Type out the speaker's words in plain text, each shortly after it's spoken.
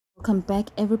Welcome back,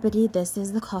 everybody. This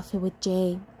is the Coffee with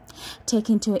Jay.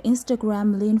 Taking to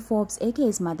Instagram, Lynn Forbes, aka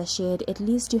his mother, shared, "At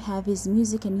least you have his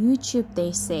music and YouTube,"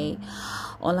 they say.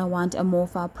 "All I want are more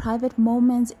of our private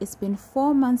moments. It's been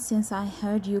 4 months since I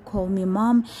heard you call me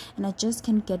mom, and I just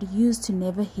can't get used to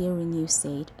never hearing you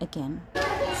say it again."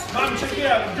 Mom, check it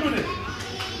out. I'm doing it.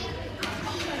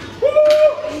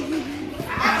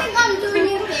 I think I'm doing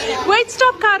it better. Wait,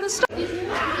 stop, Carter, stop.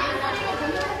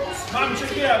 Mom,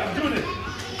 check it out. I'm doing it.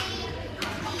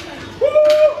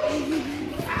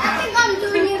 I think I'm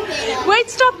doing it better. Wait,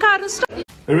 stop, Carter, stop.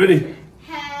 Are you ready?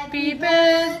 Happy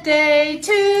birthday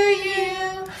to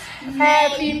you.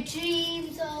 Happy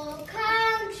dreams all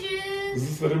come true. This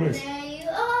is very nice. May you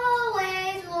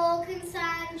always walk in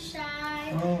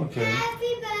sunshine. Oh, okay.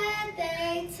 Happy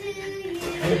birthday to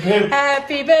you.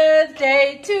 Happy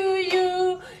birthday to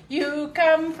you. You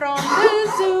come from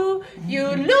the zoo. You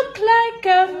look like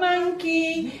a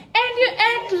monkey, and you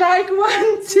act like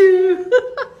one too.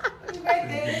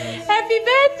 Happy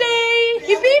birthday!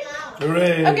 Hip hip.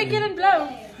 Hooray. Okay, get and blow.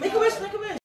 Make a wish, make a wish.